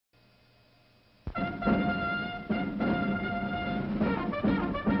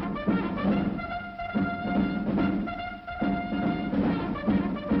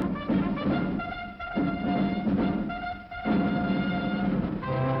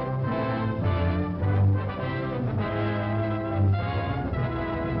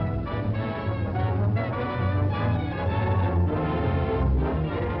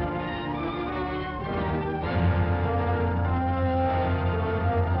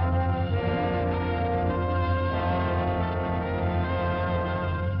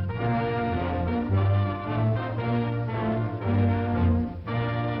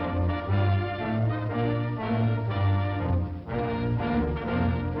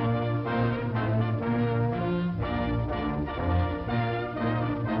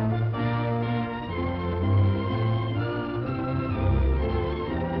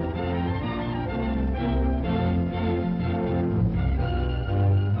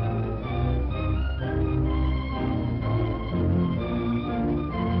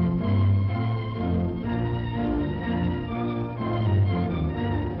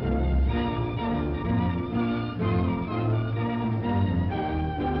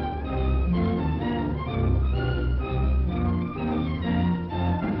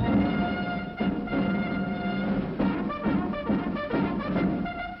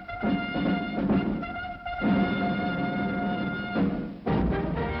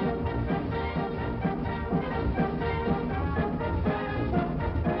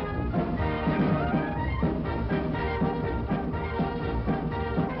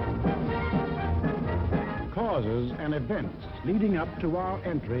and events leading up to our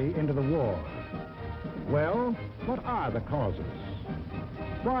entry into the war. Well, what are the causes?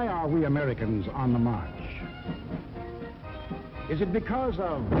 Why are we Americans on the march? Is it because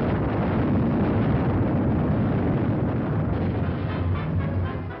of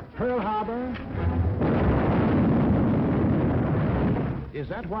Pearl Harbor? Is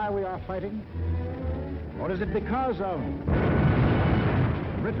that why we are fighting? Or is it because of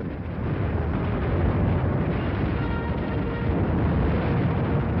Britain?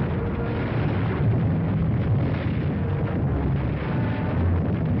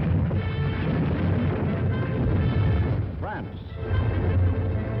 France?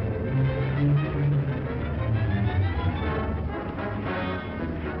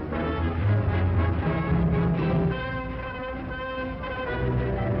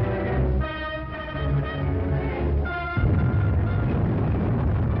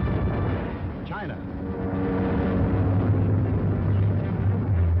 China?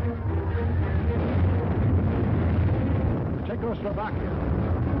 Czechoslovakia?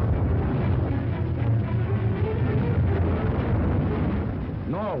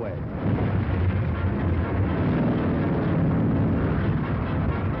 Norway?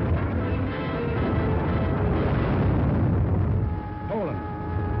 Poland?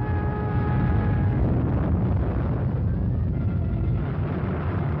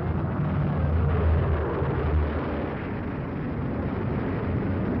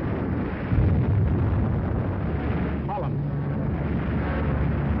 Holland?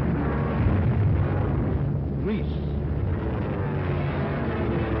 Greece?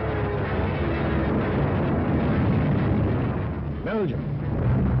 Belgium?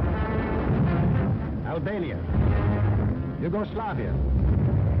 Albania? Yugoslavia?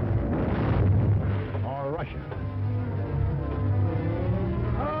 Or Russia?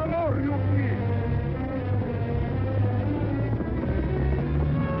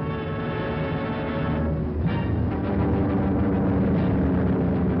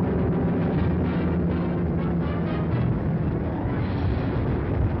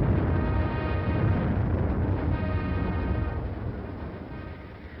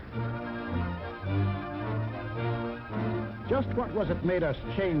 Just what was it made us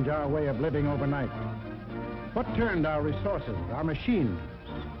change our way of living overnight? What turned our resources, our machines,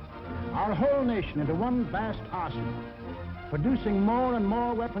 our whole nation into one vast arsenal, producing more and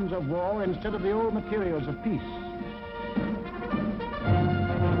more weapons of war instead of the old materials of peace?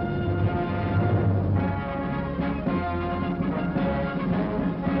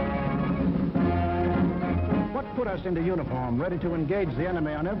 What put us into uniform, ready to engage the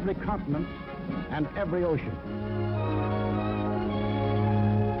enemy on every continent and every ocean?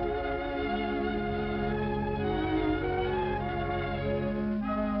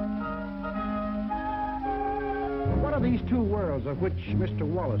 What are these two worlds of which Mr.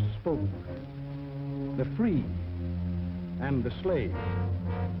 Wallace spoke? The free and the slave.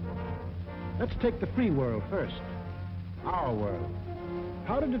 Let's take the free world first. Our world.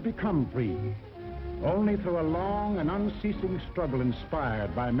 How did it become free? Only through a long and unceasing struggle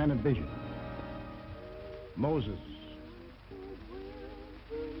inspired by men of vision. Moses,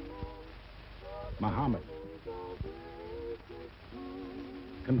 Muhammad,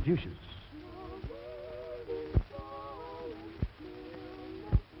 Confucius,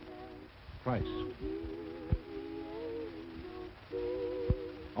 Christ.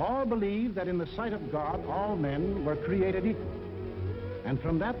 All believed that in the sight of God, all men were created equal. And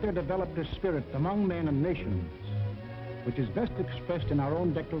from that there developed a spirit among men and nations, which is best expressed in our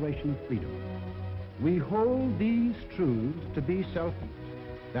own Declaration of Freedom. We hold these truths to be selfish,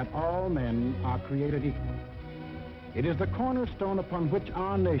 that all men are created equal. It is the cornerstone upon which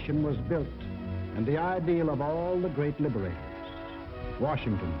our nation was built, and the ideal of all the great liberators.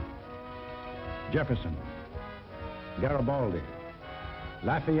 Washington, Jefferson, Garibaldi,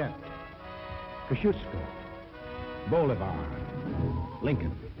 Lafayette, Kosciuszko, Bolivar,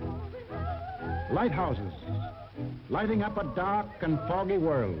 Lincoln. Lighthouses, lighting up a dark and foggy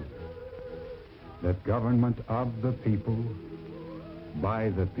world. That government of the people, by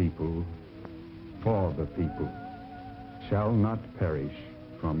the people, for the people, shall not perish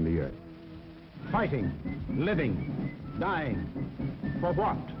from the earth. Fighting, living, dying. For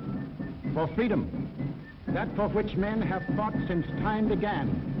what? For freedom. That for which men have fought since time began.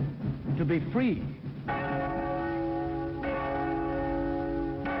 To be free.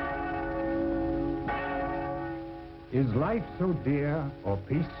 Is life so dear, or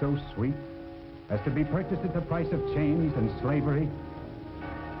peace so sweet, as to be purchased at the price of chains and slavery?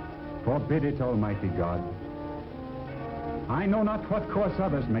 Forbid it, Almighty God. I know not what course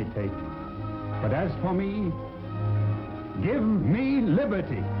others may take, but as for me, Give me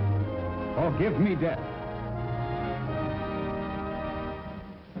liberty, or give me death.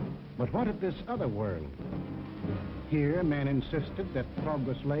 But what of this other world? Here, men insisted that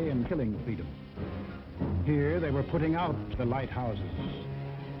progress lay in killing freedom. Here, they were putting out the lighthouses,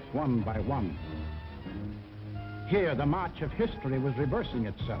 one by one. Here, the march of history was reversing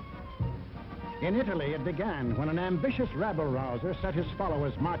itself. In Italy, it began when an ambitious rabble-rouser set his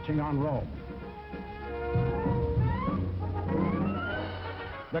followers marching on Rome.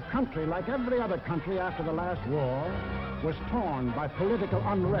 The country, like every other country after the last war, was torn by political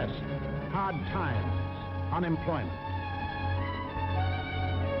unrest, hard times, unemployment.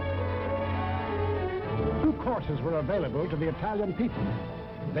 Two courses were available to the Italian people.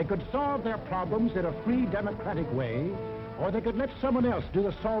 They could solve their problems in a free, democratic way, or they could let someone else do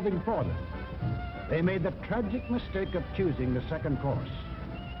the solving for them. They made the tragic mistake of choosing the second course.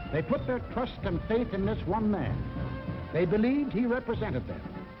 They put their trust and faith in this one man. They believed he represented them.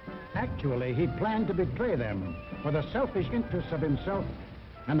 Actually, he planned to betray them for the selfish interests of himself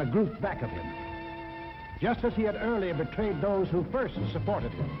and the group back of him, just as he had earlier betrayed those who first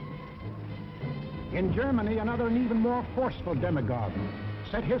supported him. In Germany, another and even more forceful demagogue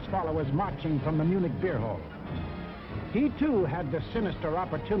set his followers marching from the Munich beer hall. He too had the sinister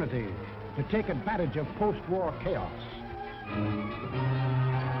opportunity to take advantage of post-war chaos.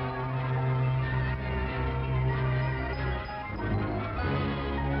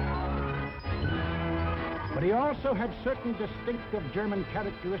 But he also had certain distinctive German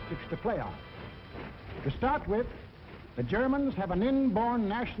characteristics to play on. To start with, the Germans have an inborn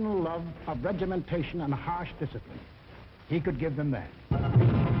national love of regimentation and harsh discipline. He could give them that.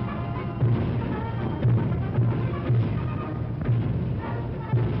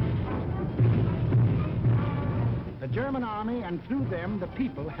 The German army, and through them the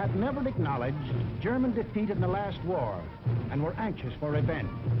people, had never acknowledged German defeat in the last war and were anxious for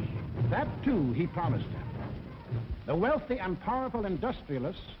revenge. That too he promised them. The wealthy and powerful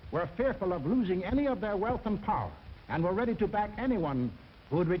industrialists were fearful of losing any of their wealth and power and were ready to back anyone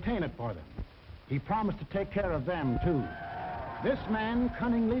who would retain it for them. He promised to take care of them too. This man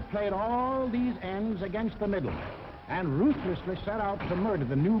cunningly played all these ends against the middle and ruthlessly set out to murder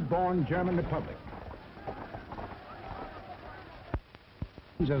the newborn German Republic.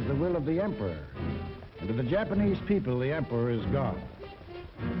 As the will of the emperor, and to the Japanese people, the emperor is God.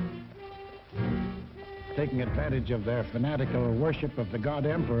 Taking advantage of their fanatical worship of the god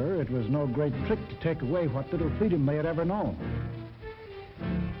emperor, it was no great trick to take away what little freedom they had ever known.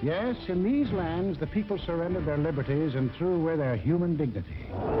 Yes, in these lands, the people surrendered their liberties and threw away their human dignity.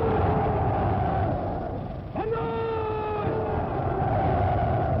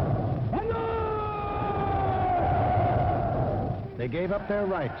 They gave up their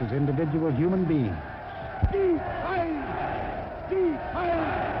rights as individual human beings. They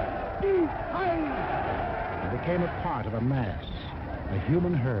became a part of a mass, a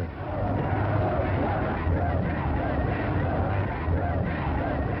human herd.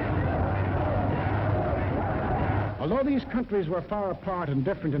 Although these countries were far apart and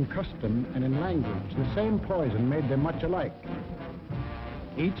different in custom and in language, the same poison made them much alike.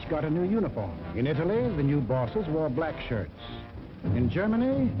 Each got a new uniform. In Italy, the new bosses wore black shirts. In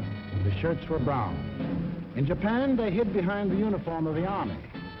Germany, the shirts were brown. In Japan, they hid behind the uniform of the army.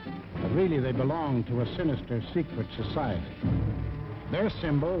 But really, they belonged to a sinister, secret society. Their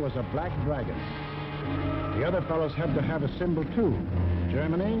symbol was a black dragon. The other fellows had to have a symbol, too.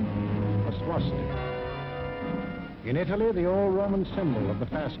 Germany, a swastika. In Italy, the old Roman symbol of the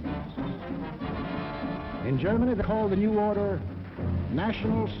Fascists. In Germany, they called the new order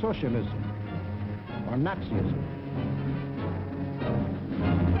National Socialism, or Nazism.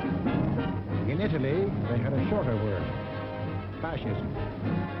 In Italy, they had a shorter word, fascism.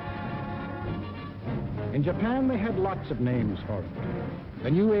 In Japan, they had lots of names for it.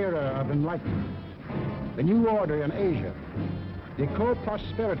 The new era of enlightenment, the new order in Asia, the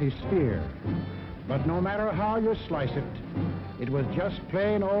co-prosperity sphere. But no matter how you slice it, it was just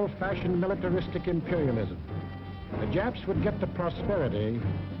plain old-fashioned militaristic imperialism. The Japs would get the prosperity,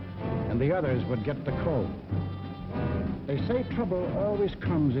 and the others would get the coal. They say trouble always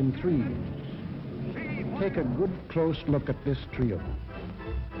comes in threes. Take a good close look at this trio.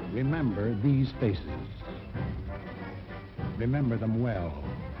 Remember these faces. Remember them well.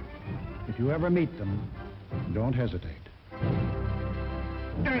 If you ever meet them, don't hesitate.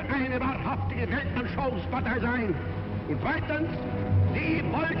 Der eine wahrhaftige Weltenschauspartei sein. Und zweitens, Sie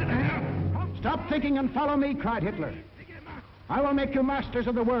wollten, Herr... Stop thinking and follow me, cried Hitler. I will make you masters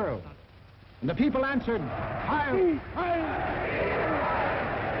of the world. And the people answered, Heil! Heil!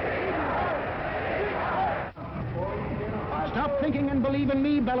 Stop thinking and believe in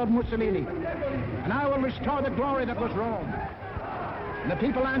me, bellowed Mussolini, and I will restore the glory that was Rome. And the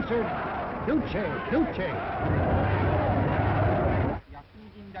people answered, Duce, Duce.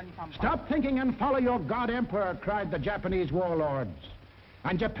 Stop thinking and follow your God Emperor, cried the Japanese warlords,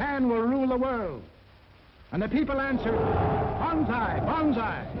 and Japan will rule the world. And the people answered, Banzai,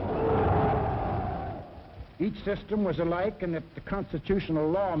 Banzai. Each system was alike in that the constitutional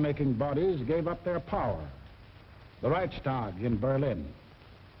law-making bodies gave up their power. The Reichstag in Berlin,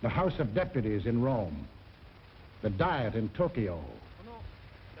 the House of Deputies in Rome, the Diet in Tokyo.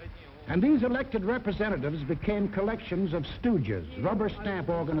 And these elected representatives became collections of stooges, rubber stamp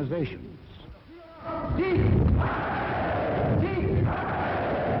organizations.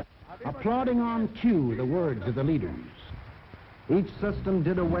 Applauding on cue the words of the leaders. Each system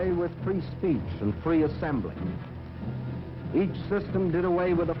did away with free speech and free assembly. Each system did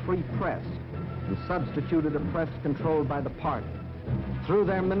away with a free press and substituted a press controlled by the party. Through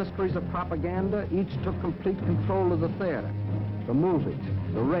their ministries of propaganda, each took complete control of the theater, the movies,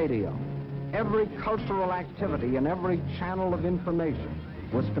 the radio. Every cultural activity and every channel of information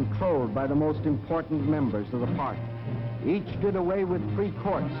was controlled by the most important members of the party. Each did away with free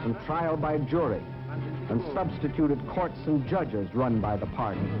courts and trial by jury, and substituted courts and judges run by the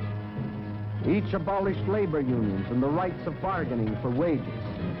party. Each abolished labor unions and the rights of bargaining for wages.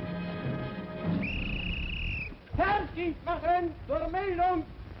 Fertig machen zur Meldung!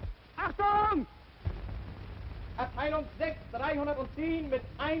 Achtung! Abteilung 6, 310 mit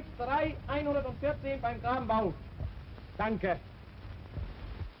 13114 beim Kranbau. Danke.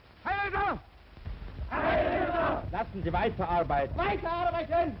 Heiler! Heiler! Lassen Sie weiterarbeiten.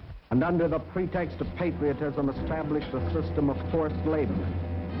 Weiterarbeiten! And under the pretext of patriotism established a system of forced labor.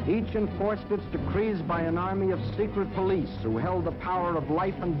 Each enforced its decrees by an army of secret police who held the power of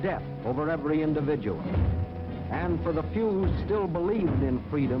life and death over every individual. And for the few who still believed in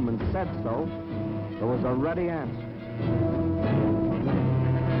freedom and said so, there was a ready answer.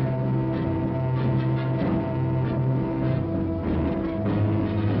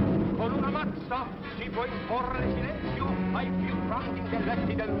 Con una mazza si può imporre silenzio ai più grandi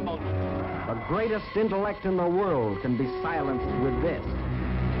intelletti del mondo. The greatest intellect in the world can be silenced with this.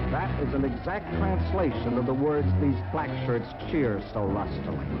 That is an exact translation of the words these black shirts cheer so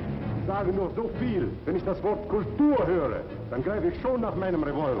lustily. Sage nur so viel. Wenn ich das Wort Kultur höre, dann greife ich schon nach meinem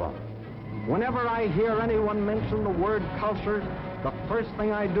Revolver. Whenever I hear anyone mention the word culture, the first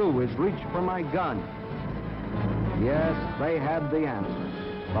thing I do is reach for my gun. Yes, they had the answer.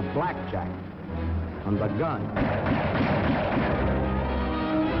 The blackjack and the gun.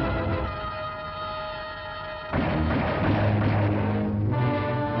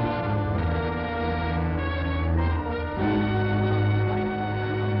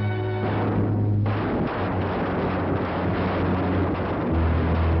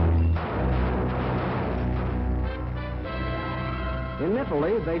 In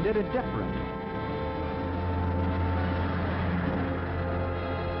Italy, they did it different.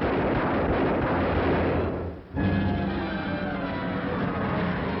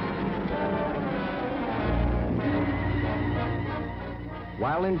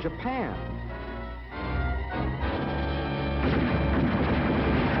 While in Japan,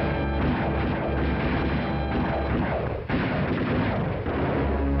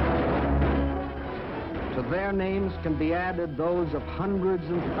 to their names can be added those of hundreds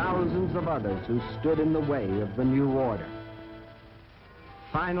and thousands of others who stood in the way of the new order.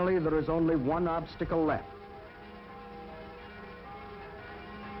 Finally, there is only one obstacle left.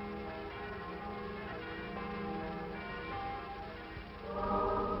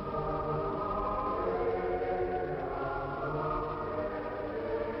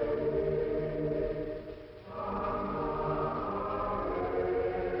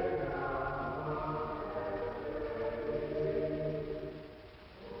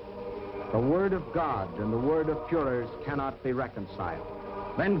 The word of God and the word of Führers cannot be reconciled.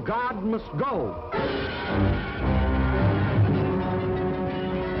 Then God must go.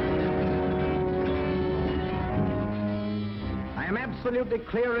 I am absolutely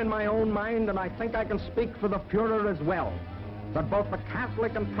clear in my own mind, and I think I can speak for the Führer as well, that both the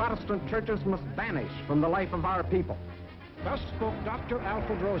Catholic and Protestant churches must vanish from the life of our people. Thus spoke Dr.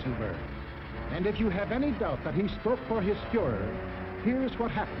 Alfred Rosenberg. And if you have any doubt that he spoke for his Führer, here's what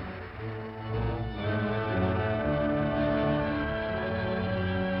happened.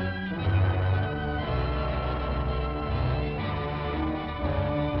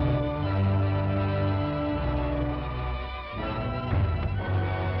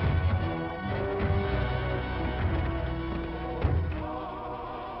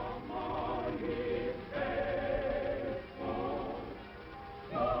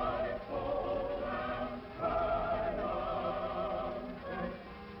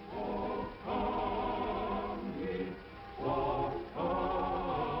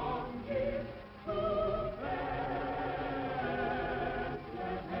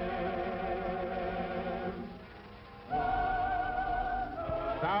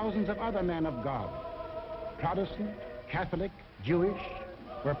 thousands of other men of God, Protestant, Catholic, Jewish,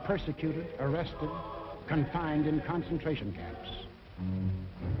 were persecuted, arrested, confined in concentration camps.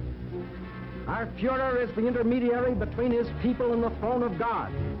 Our Führer is the intermediary between his people and the throne of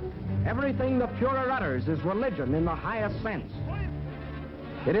God. Everything the Führer utters is religion in the highest sense.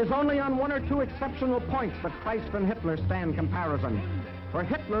 It is only on one or two exceptional points that Christ and Hitler stand comparison. For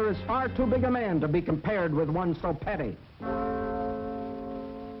Hitler is far too big a man to be compared with one so petty.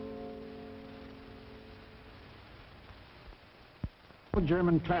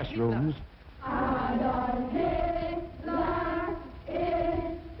 German classrooms. Adolf Hitler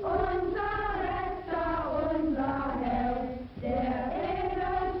ist unser Retter, unser Held, der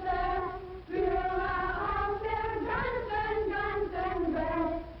edelste Führer auf der ganzen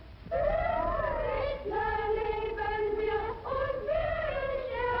Welt. Für Hitler leben wir und wir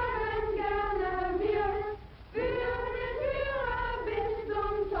sterben gerne wir. Für den Führer bis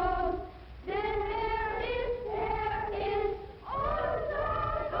zum Tod, denn er ist unser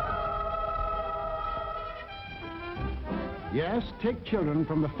Gott. Yes, take children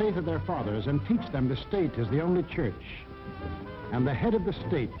from the faith of their fathers and teach them the state is the only church. And the head of the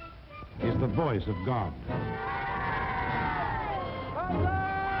state is the voice of God.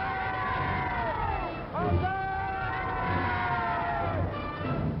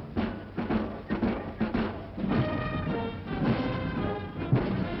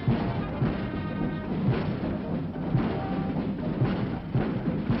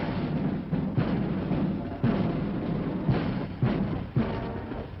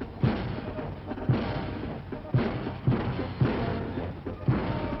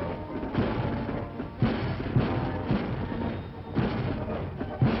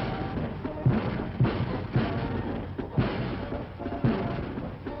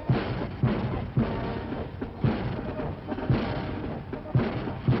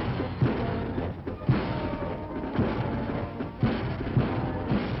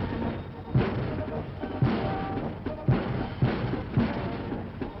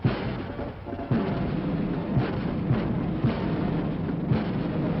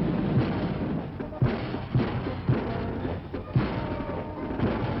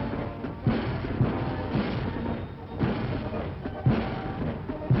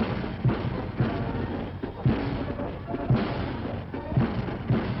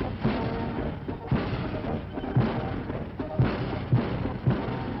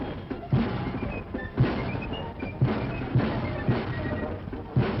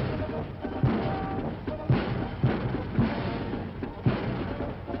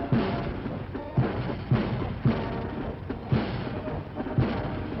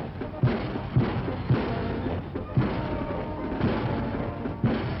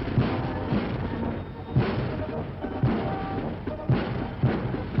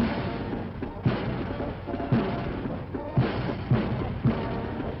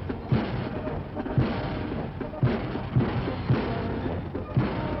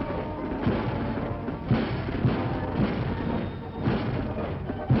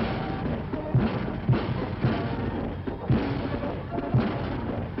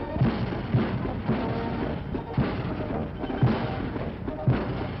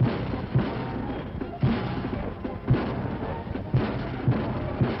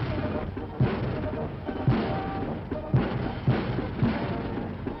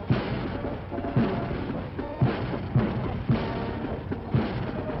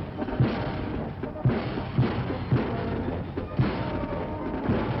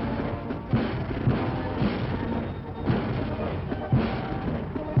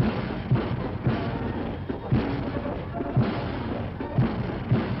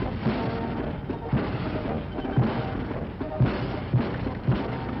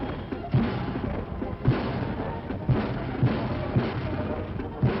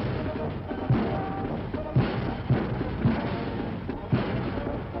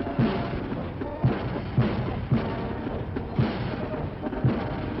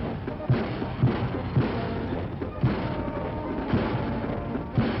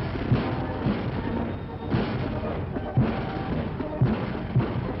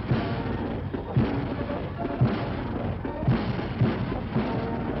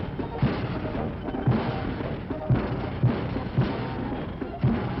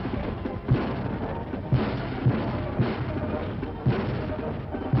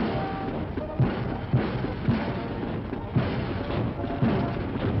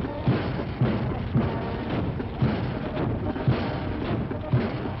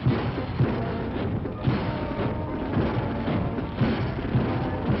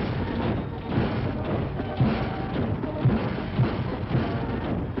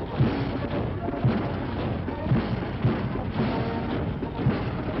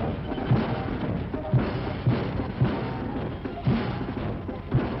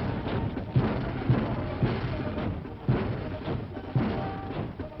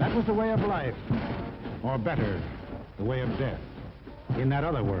 was the way of life, or better, the way of death, in that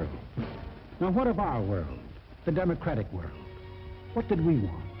other world. Now, what of our world, the democratic world? What did we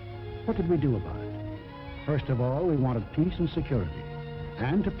want? What did we do about it? First of all, we wanted peace and security.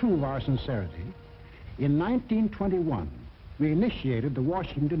 And to prove our sincerity, in 1921, we initiated the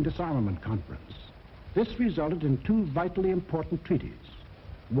Washington Disarmament Conference. This resulted in two vitally important treaties.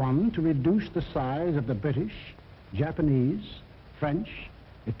 One, to reduce the size of the British, Japanese, French,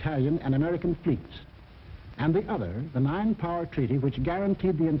 Italian, and American fleets. And the other, the Nine-Power Treaty, which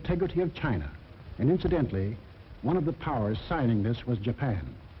guaranteed the integrity of China. And incidentally, one of the powers signing this was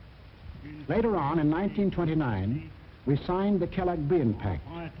Japan. Later on, in 1929, we signed the Kellogg-Briand Pact,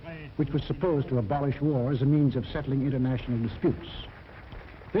 which was supposed to abolish war as a means of settling international disputes.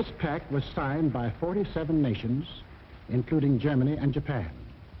 This pact was signed by 47 nations, including Germany and Japan.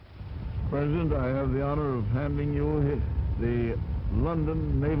 President, I have the honor of handing you the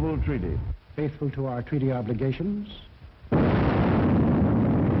London Naval Treaty. Faithful to our treaty obligations,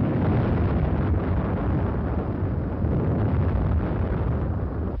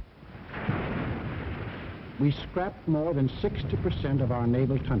 we scrapped more than 60% of our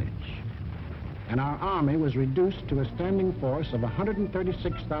naval tonnage, and our army was reduced to a standing force of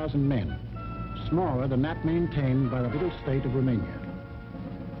 136,000 men, smaller than that maintained by the little state of Romania.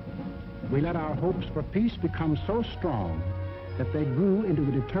 We let our hopes for peace become so strong that they grew into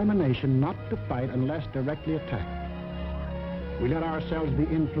the determination not to fight unless directly attacked. We let ourselves be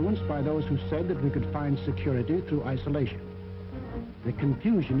influenced by those who said that we could find security through isolation. The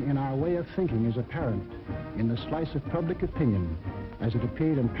confusion in our way of thinking is apparent in the slice of public opinion as it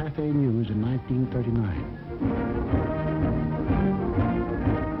appeared in Pathé News in 1939.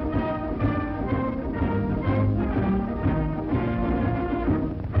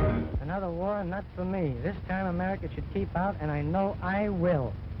 Not for me. This time America should keep out, and I know I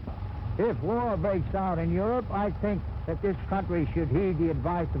will. If war breaks out in Europe, I think that this country should heed the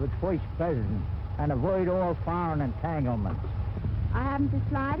advice of its first president and avoid all foreign entanglements. I haven't the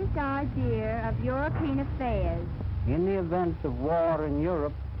slightest idea of European affairs. In the event of war in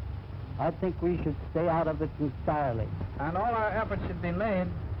Europe, I think we should stay out of it entirely. And all our efforts should be made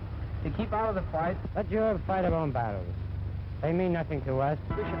to keep out of the fight. Let Europe fight her own battles. They mean nothing to us.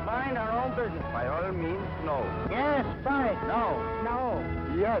 We should mind our own business. By all means, no. Yes, fight. No.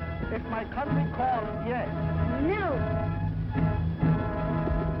 No. Yes. If my country calls, yes. No.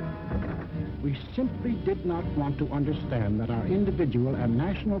 We simply did not want to understand that our individual and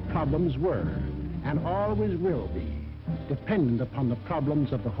national problems were, and always will be, dependent upon the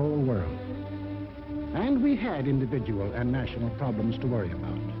problems of the whole world. And we had individual and national problems to worry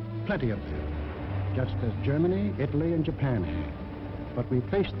about, plenty of them, just as Germany, Italy, and Japan had. But we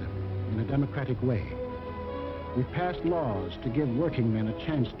faced them in a democratic way. We passed laws to give working men a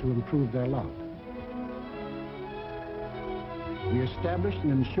chance to improve their lot. We established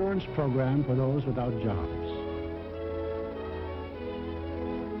an insurance program for those without jobs.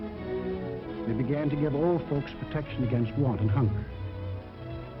 We began to give old folks protection against want and hunger.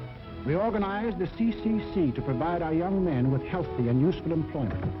 We organized the CCC to provide our young men with healthy and useful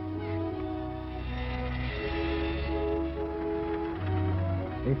employment.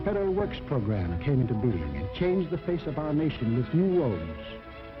 A federal works program came into being and changed the face of our nation with new roads,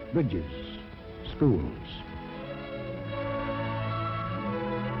 bridges, schools.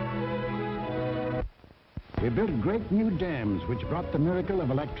 We built great new dams which brought the miracle of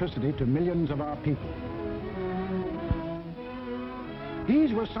electricity to millions of our people.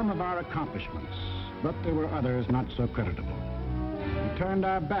 These were some of our accomplishments, but there were others not so creditable. We turned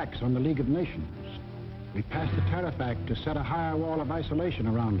our backs on the League of Nations. We passed the Tariff Act to set a higher wall of isolation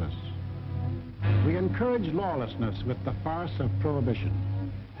around us. We encouraged lawlessness with the farce of prohibition.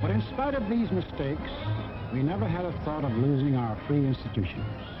 But in spite of these mistakes, we never had a thought of losing our free institutions.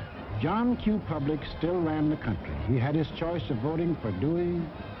 John Q. Public still ran the country. He had his choice of voting for Dewey,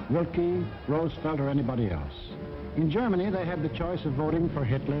 Wilkie, Roosevelt, or anybody else. In Germany, they had the choice of voting for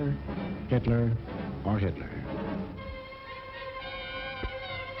Hitler, Hitler, or Hitler.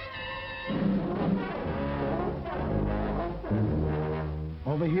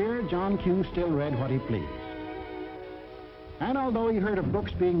 Over here, John Q. still read what he pleased. And although he heard of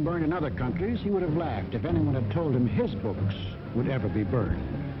books being burned in other countries, he would have laughed if anyone had told him his books would ever be burned.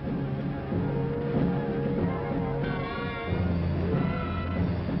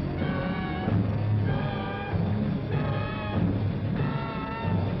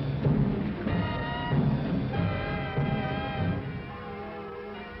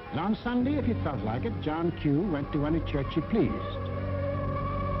 And on Sunday, if he felt like it, John Q. went to any church he pleased.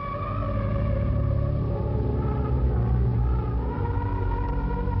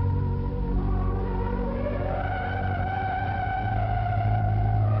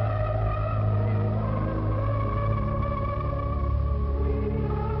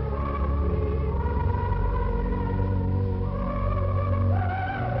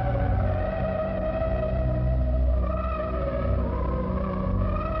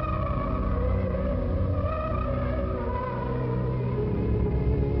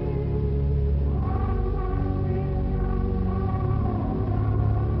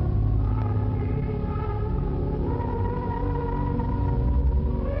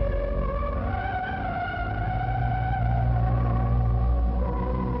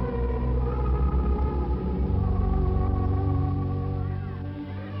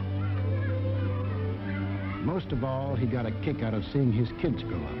 most of all, he got a kick out of seeing his kids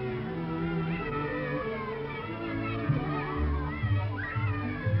grow up.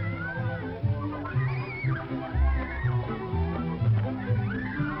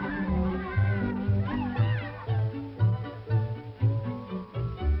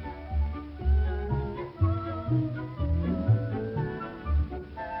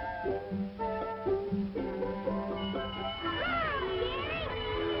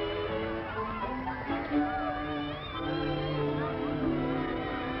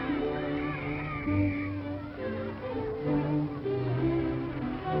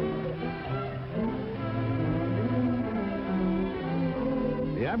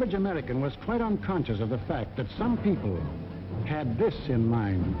 The average American was quite unconscious of the fact that some people had this in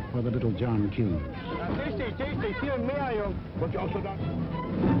mind for the little John Q. Viel mehr, Jung. Wollt ihr auch so sagen?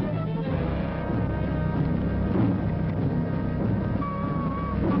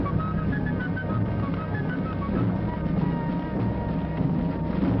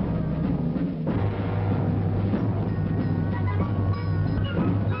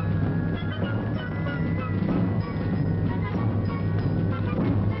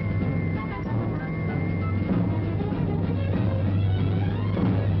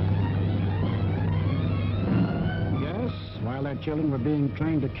 Children were being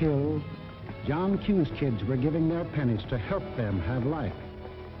trained to kill, John Q's kids were giving their pennies to help them have life.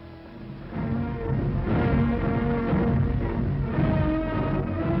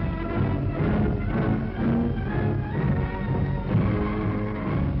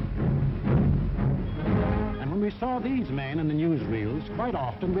 And when we saw these men in the newsreels, quite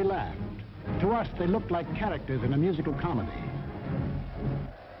often we laughed. To us, they looked like characters in a musical comedy.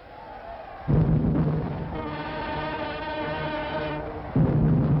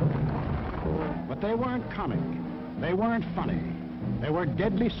 They weren't comic. They weren't funny. They were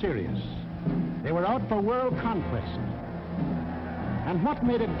deadly serious. They were out for world conquest. And what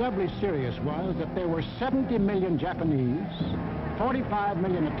made it doubly serious was that there were 70 million Japanese, 45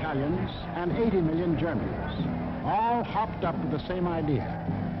 million Italians, and 80 million Germans, all hopped up with the same idea.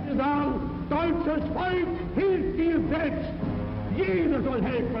 Deutsches Volk hilft dir selbst. Jeder soll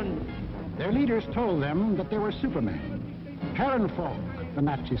helfen. Their leaders told them that they were supermen, Herrenvolk, the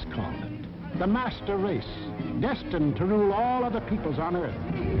Nazis called it. The master race, destined to rule all other peoples on Earth.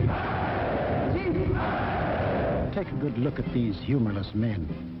 Take a good look at these humorless men.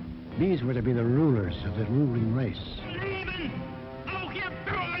 These were to be the rulers of the ruling race. Leben, auch ihr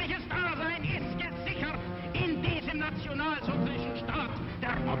bürgerliches Dasein ist gesichert in diesem nationalsozialistischen Staat.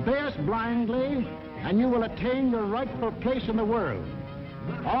 Obey us blindly, and you will attain your rightful place in the world.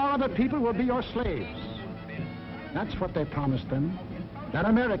 All other people will be your slaves. That's what they promised them. That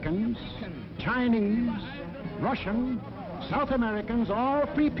Americans, Chinese, Russian, South Americans, all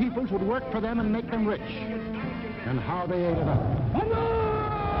free peoples would work for them and make them rich. And how they ate it up.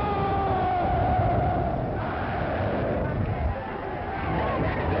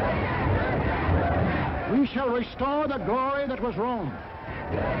 We shall restore the glory that was Rome.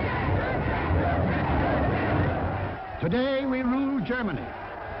 Today we rule Germany.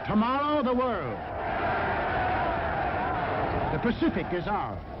 Tomorrow the world. The Pacific is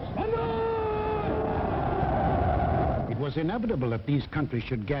ours. It was inevitable that these countries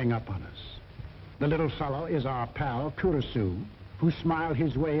should gang up on us. The little fellow is our pal, Kurosu, who smiled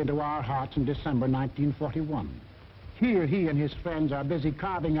his way into our hearts in December 1941. Here he and his friends are busy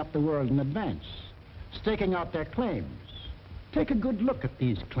carving up the world in advance, staking out their claims. Take a good look at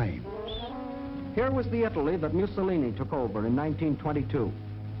these claims. Here was the Italy that Mussolini took over in 1922.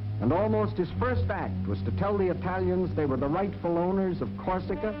 And almost his first act was to tell the Italians they were the rightful owners of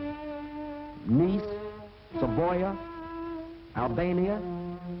Corsica, Nice, Savoia, Albania,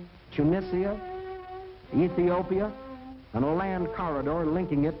 Tunisia, Ethiopia, and a land corridor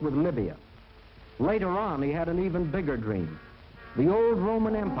linking it with Libya. Later on, he had an even bigger dream. The old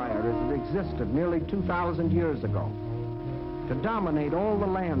Roman Empire as it existed nearly 2,000 years ago, to dominate all the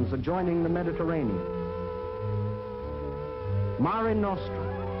lands adjoining the Mediterranean. Mare Nostrum,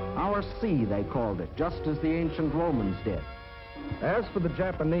 our sea, they called it, just as the ancient Romans did. As for the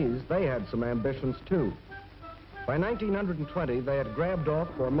Japanese, they had some ambitions too. By 1920, they had grabbed off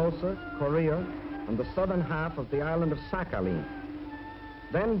Formosa, Korea, and the southern half of the island of Sakhalin.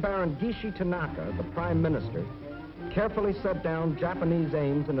 Then Baron Gishi Tanaka, the prime minister, carefully set down Japanese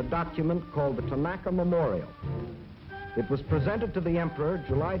aims in a document called the Tanaka Memorial. It was presented to the emperor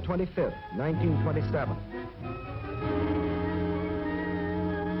July 25th, 1927.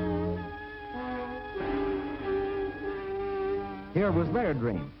 Here was their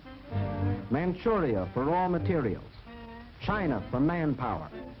dream. Manchuria for raw materials, China for manpower,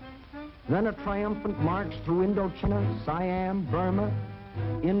 Then a triumphant march through Indochina, Siam, Burma,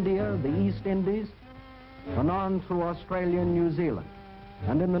 India, the East Indies, and on through Australia and New Zealand.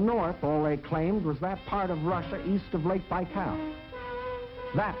 And in the north, all they claimed was that part of Russia east of Lake Baikal.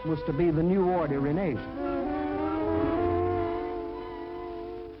 That was to be the new order in Asia.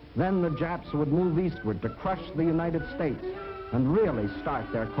 Then the Japs would move eastward to crush the United States and really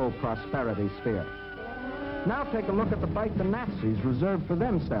start their co-prosperity sphere. Now take a look at the bite the Nazis reserved for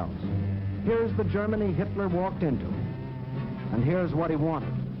themselves. Here's the Germany Hitler walked into, and here's what he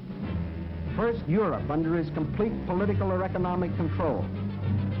wanted. First, Europe under his complete political or economic control,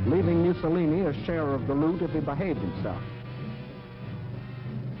 leaving Mussolini a share of the loot if he behaved himself.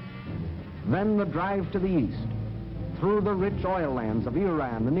 Then the drive to the east, through the rich oil lands of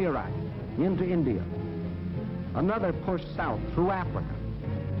Iran and Iraq, into India. Another push south through Africa.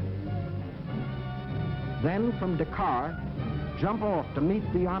 Then from Dakar, jump off to meet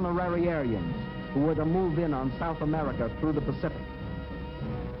the honorary Aryans who were to move in on South America through the Pacific.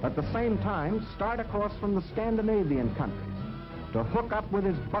 At the same time, start across from the Scandinavian countries to hook up with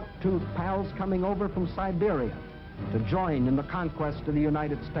his buck-toothed pals coming over from Siberia to join in the conquest of the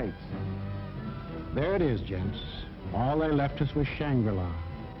United States. There it is, gents. All they left us was Shangri-La.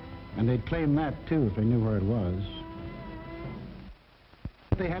 And they'd claim that, too, if they knew where it was.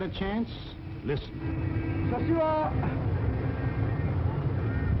 If they had a chance, listen.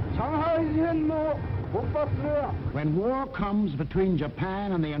 When war comes between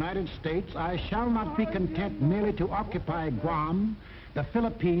Japan and the United States, I shall not be content merely to occupy Guam, the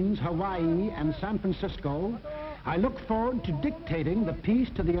Philippines, Hawaii, and San Francisco. I look forward to dictating the peace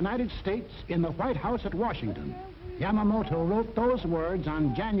to the United States in the White House at Washington. Yamamoto wrote those words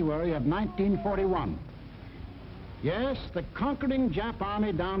on January of 1941. Yes, the conquering Jap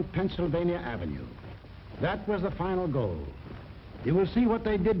army down Pennsylvania Avenue. That was the final goal. You will see what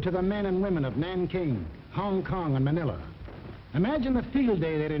they did to the men and women of Nanking, Hong Kong, and Manila. Imagine the field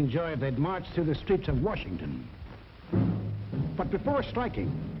day they'd enjoy if they'd marched through the streets of Washington. But before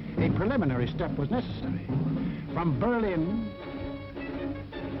striking, a preliminary step was necessary. From Berlin,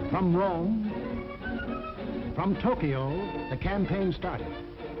 from Rome, from Tokyo, the campaign started.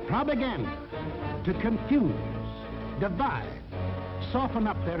 Propaganda to confuse, divide, soften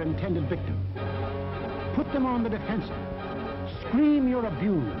up their intended victim. Put them on the defensive. Scream you're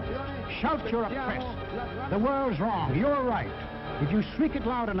abused. Shout you're oppressed. The world's wrong. You're right. If you shriek it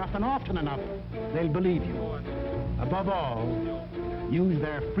loud enough and often enough, they'll believe you. Above all, use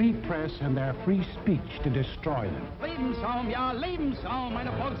their free press and their free speech to destroy them. Lebensraum, ja, Lebensraum,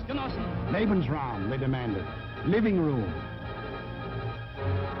 meine Volksgenossen. Lebensraum, they demanded. Living room.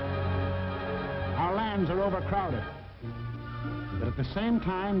 Our lands are overcrowded. But at the same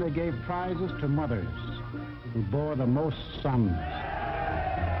time, they gave prizes to mothers who bore the most sons.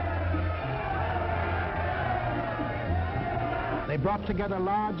 They brought together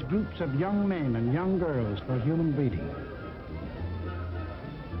large groups of young men and young girls for human breeding.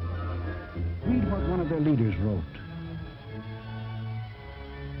 Read what one of their leaders wrote.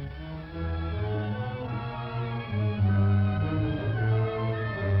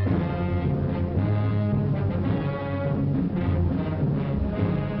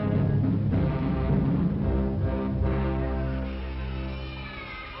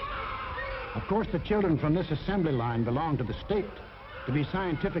 Of course, the children from this assembly line belong to the state to be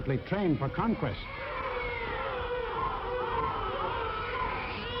scientifically trained for conquest.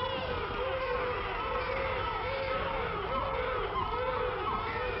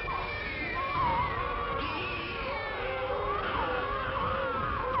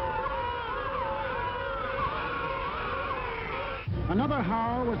 Another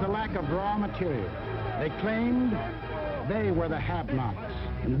howl was the lack of raw material. They claimed they were the have-nots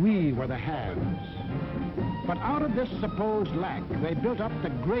and we were the haves. But out of this supposed lack, they built up the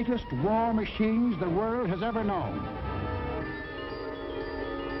greatest war machines the world has ever known.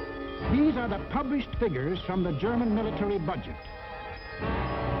 These are the published figures from the German military budget.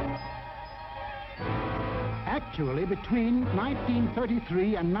 Actually, between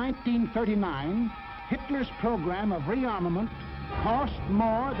 1933 and 1939, Hitler's program of rearmament cost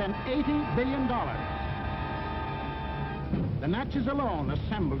more than $80 billion. The Nazis alone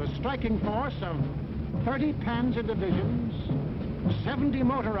assembled a striking force of 30 panzer divisions, 70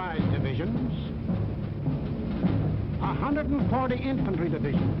 motorized divisions, 140 infantry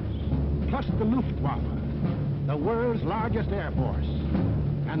divisions, plus the Luftwaffe, the world's largest air force.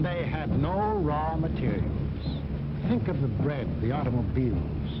 And they had no raw materials. Think of the bread, the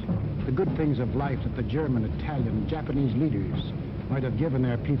automobiles, the good things of life that the German, Italian, Japanese leaders might have given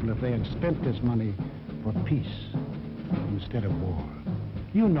their people if they had spent this money for peace instead of war.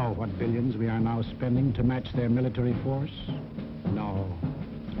 You know what billions we are now spending to match their military force? No.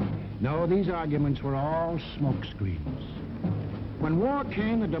 No, these arguments were all smokescreens. When war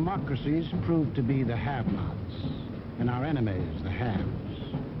came, the democracies proved to be the have-nots, and our enemies, the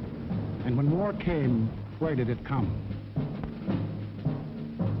haves. And when war came, where did it come?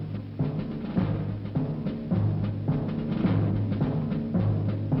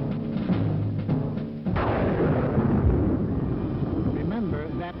 Remember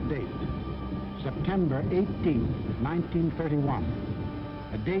that date, September 18th, 1931.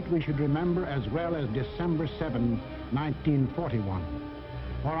 A date we should remember as well as December 7, 1941.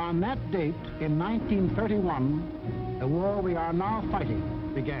 For on that date, in 1931, the war we are now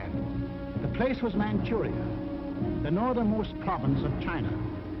fighting began. The place was Manchuria, the northernmost province of China,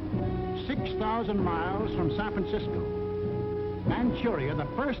 6,000 miles from San Francisco. Manchuria, the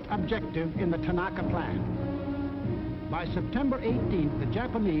first objective in the Tanaka Plan. By September 18th, the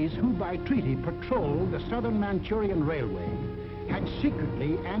Japanese, who by treaty patrolled the southern Manchurian Railway, had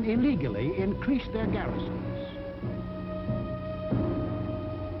secretly and illegally increased their garrisons.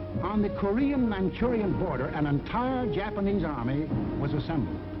 On the Korean-Manchurian border, an entire Japanese army was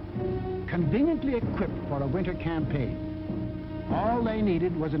assembled, conveniently equipped for a winter campaign. All they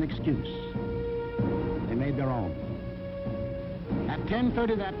needed was an excuse. They made their own. At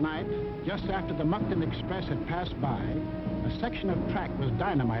 10:30 that night, just after the Mukden Express had passed by, a section of track was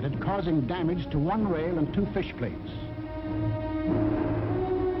dynamited, causing damage to one rail and 2 fish plates.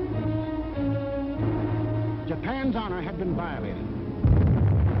 Japan's honor had been violated.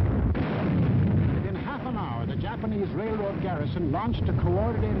 Within half an hour, the Japanese railroad garrison launched a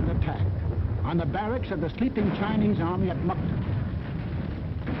coordinated attack on the barracks of the sleeping Chinese army at Mukden.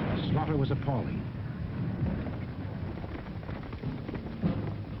 The slaughter was appalling.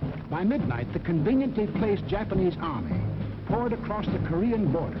 By midnight, the conveniently placed Japanese army poured across the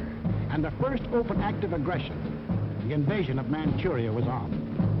Korean border, and the first open act of aggression, the invasion of Manchuria, was on.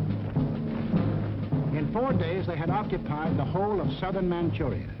 In 4 days, they had occupied the whole of southern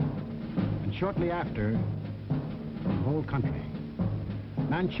Manchuria, and shortly after, the whole country.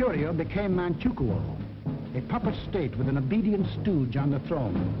 Manchuria became Manchukuo, a puppet state with an obedient stooge on the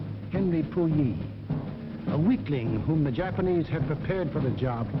throne, Henry Puyi, a weakling whom the Japanese had prepared for the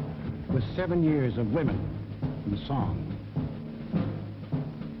job with 7 years of women and song.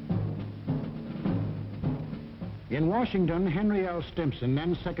 In Washington, Henry L. Stimson,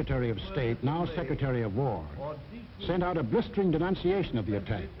 then Secretary of State, now Secretary of War, sent out a blistering denunciation of the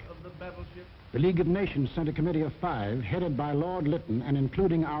attack. The League of Nations sent a committee of 5, headed by Lord Lytton and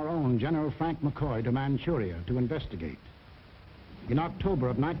including our own General Frank McCoy, to Manchuria to investigate. In October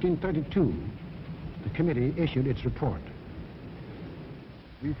of 1932, the committee issued its report.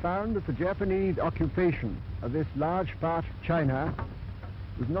 We found that the Japanese occupation of this large part of China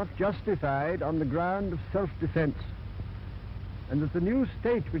was not justified on the ground of self-defense, and that the new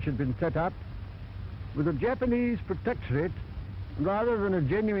state which had been set up was a Japanese protectorate rather than a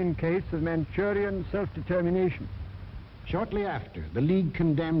genuine case of Manchurian self-determination. Shortly after, the League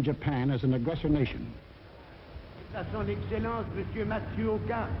condemned Japan as an aggressor nation. À son Excellence, Monsieur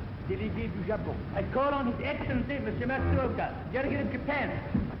Matsuoka, délégué du Japon. I call on His Excellency, Monsieur Matsuoka, delegate of Japan.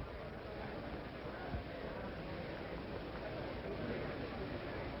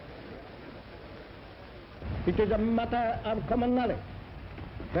 It is a matter of common knowledge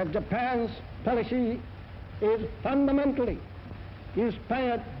that Japan's policy is fundamentally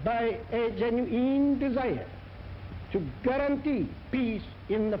inspired by a genuine desire to guarantee peace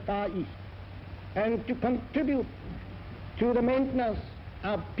in the Far East and to contribute to the maintenance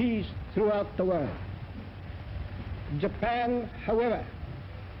of peace throughout the world. Japan, however,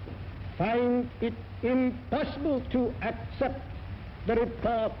 finds it impossible to accept the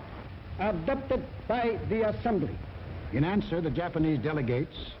report adopted by the Assembly. In answer, the Japanese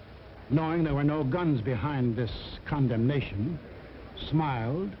delegates, knowing there were no guns behind this condemnation,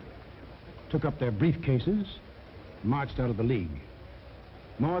 smiled, took up their briefcases, marched out of the League.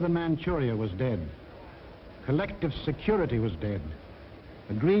 Northern Manchuria was dead. Collective security was dead.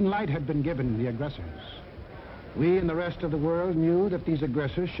 A green light had been given to the aggressors. We and the rest of the world knew that these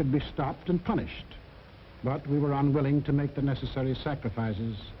aggressors should be stopped and punished, but we were unwilling to make the necessary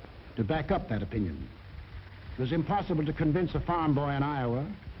sacrifices to back up that opinion. It was impossible to convince a farm boy in Iowa,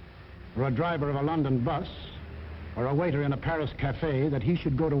 or a driver of a London bus, or a waiter in a Paris cafe that he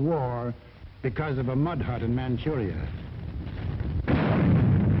should go to war because of a mud hut in Manchuria.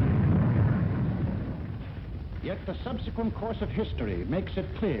 Yet the subsequent course of history makes it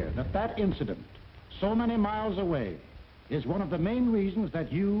clear that that incident, so many miles away, is one of the main reasons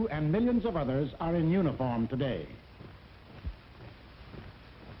that you and millions of others are in uniform today.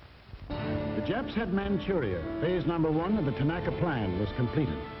 The Japs had Manchuria. Phase number 1 of the Tanaka Plan was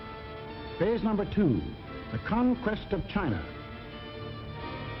completed. Phase number 2, the conquest of China.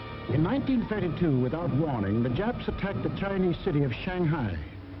 In 1932, without warning, the Japs attacked the Chinese city of Shanghai.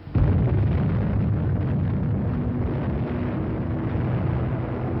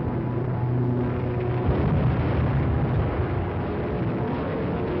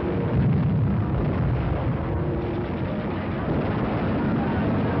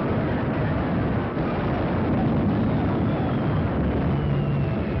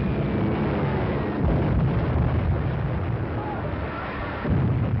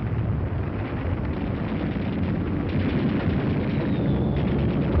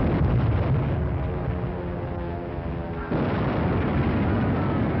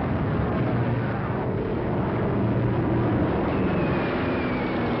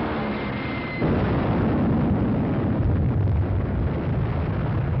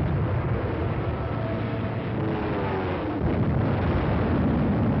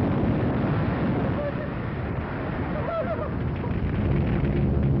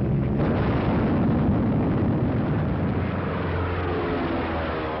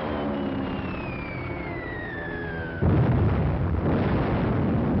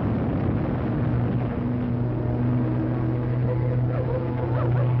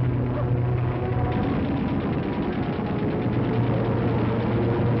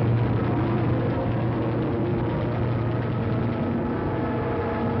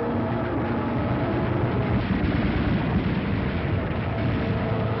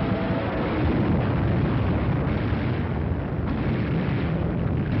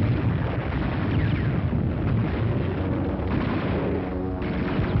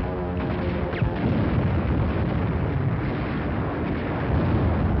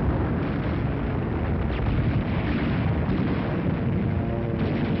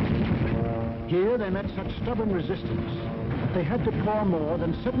 Here they met such stubborn resistance that they had to pour more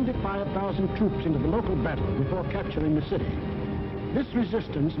than 75,000 troops into the local battle before capturing the city. This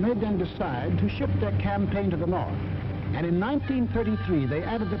resistance made them decide to shift their campaign to the north, and in 1933 they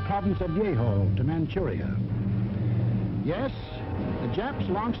added the province of Yehol to Manchuria. Yes, the Japs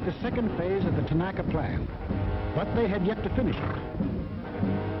launched the second phase of the Tanaka Plan, but they had yet to finish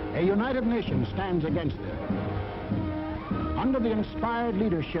it. A united nation stands against them. Under the inspired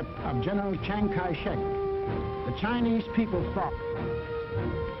leadership of General Chiang Kai-shek, the Chinese people fought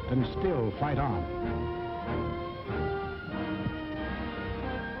and still fight on.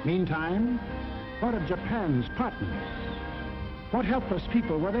 Meantime, what of Japan's partners? What helpless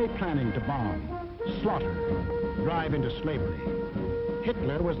people were they planning to bomb, slaughter, drive into slavery?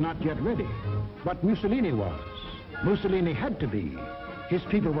 Hitler was not yet ready, but Mussolini was. Mussolini had to be. His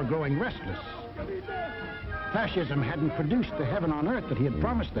people were growing restless. Fascism hadn't produced the heaven on earth that he had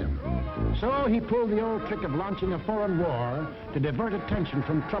promised them. So he pulled the old trick of launching a foreign war to divert attention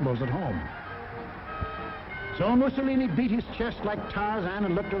from troubles at home. So Mussolini beat his chest like Tarzan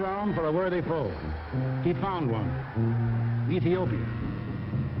and looked around for a worthy foe. He found one, Ethiopia.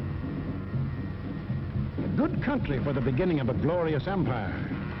 A good country for the beginning of a glorious empire.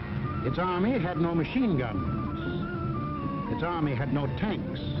 Its army had no machine guns. Its army had no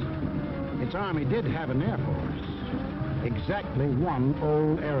tanks. Its army did have an air force. Exactly one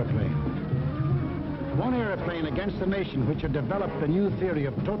old airplane. One airplane against a nation which had developed the new theory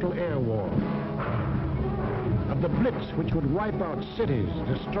of total air war. Of the blitz which would wipe out cities,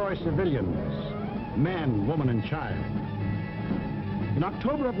 destroy civilians, men, woman, and child. In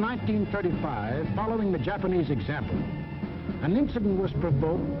October of 1935, following the Japanese example, an incident was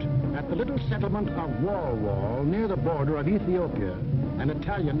provoked at the little settlement of Wall near the border of Ethiopia and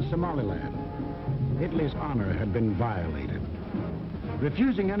Italian Somaliland. Italy's honor had been violated.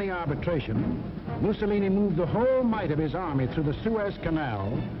 Refusing any arbitration, Mussolini moved the whole might of his army through the Suez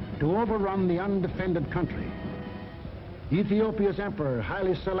Canal to overrun the undefended country. Ethiopia's emperor,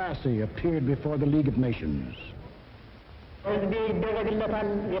 Haile Selassie, appeared before the League of Nations.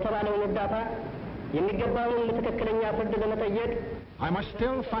 I must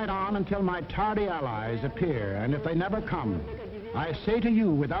still fight on until my tardy allies appear, and if they never come, I say to you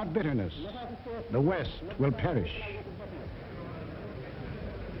without bitterness, the West will perish.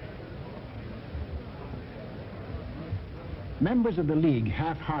 Members of the League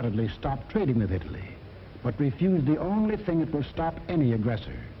half-heartedly stopped trading with Italy, but refused the only thing that will stop any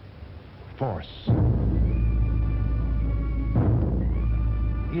aggressor: force.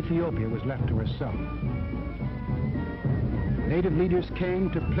 Ethiopia was left to herself. Native leaders came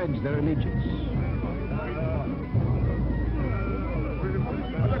to pledge their allegiance.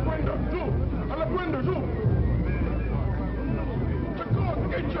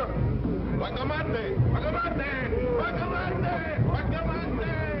 Deutsche! Wagamande! Wagamande! Wagamande!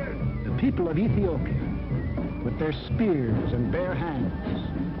 Wagamande! The people of Ethiopia, with their spears and bare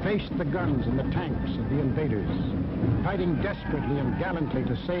hands, faced the guns and the tanks of the invaders, fighting desperately and gallantly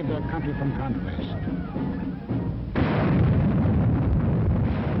to save their country from conquest.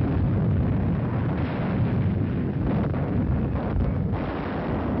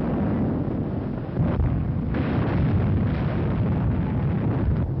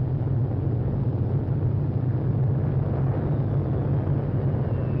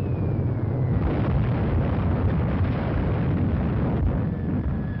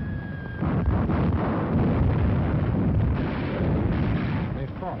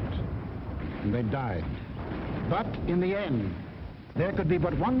 They died. But in the end, there could be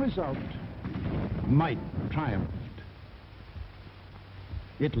but one result. Might triumphed.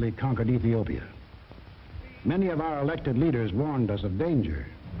 Italy conquered Ethiopia. Many of our elected leaders warned us of danger.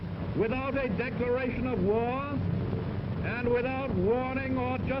 Without a declaration of war and without warning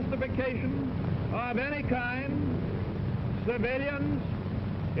or justification of any kind, civilians,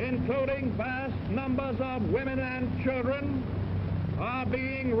 including vast numbers of women and children, are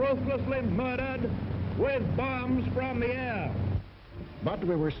being ruthlessly murdered with bombs from the air. But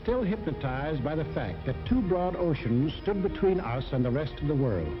we were still hypnotized by the fact that two broad oceans stood between us and the rest of the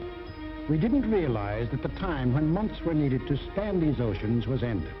world. We didn't realize that the time when months were needed to span these oceans was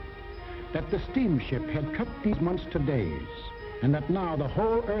ended, that the steamship had cut these months to days, and that now the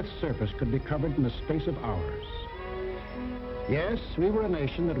whole Earth's surface could be covered in the space of hours. Yes, we were a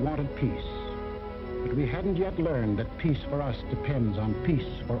nation that wanted peace. But we hadn't yet learned that peace for us depends on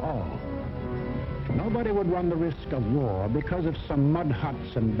peace for all. Nobody would run the risk of war because of some mud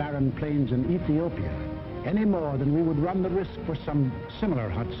huts and barren plains in Ethiopia, any more than we would run the risk for some similar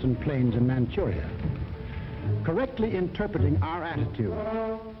huts and plains in Manchuria. Correctly interpreting our attitude,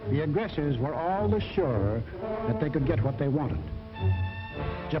 the aggressors were all the surer that they could get what they wanted.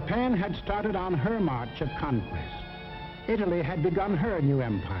 Japan had started on her march of conquest. Italy had begun her new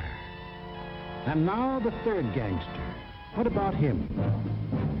empire. And now the third gangster. What about him?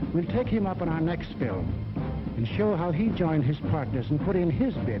 We'll take him up in our next film and show how he joined his partners and put in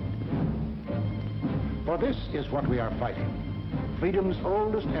his bid. For this is what we are fighting. Freedom's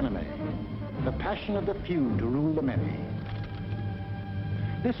oldest enemy. The passion of the few to rule the many.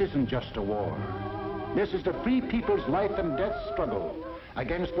 This isn't just a war. This is the free people's life and death struggle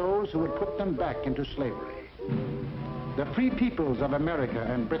against those who would put them back into slavery. The free peoples of America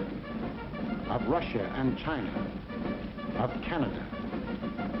and Britain, of Russia and China, of Canada,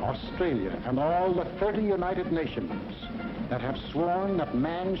 Australia, and all the 30 United Nations that have sworn that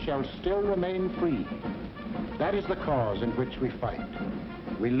man shall still remain free. That is the cause in which we fight.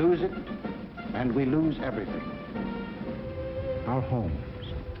 We lose it, and we lose everything. Our homes,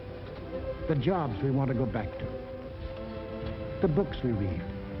 the jobs we want to go back to, the books we read,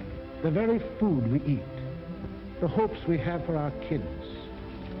 the very food we eat, the hopes we have for our kids,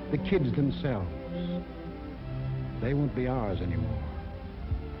 the kids themselves. They won't be ours anymore.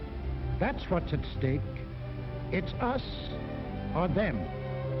 That's what's at stake. It's us or them.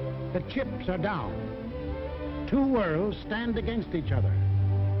 The chips are down. Two worlds stand against each other.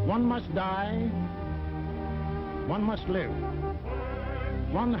 One must die, one must live.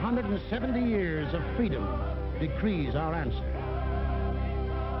 170 years of freedom decrees our answer.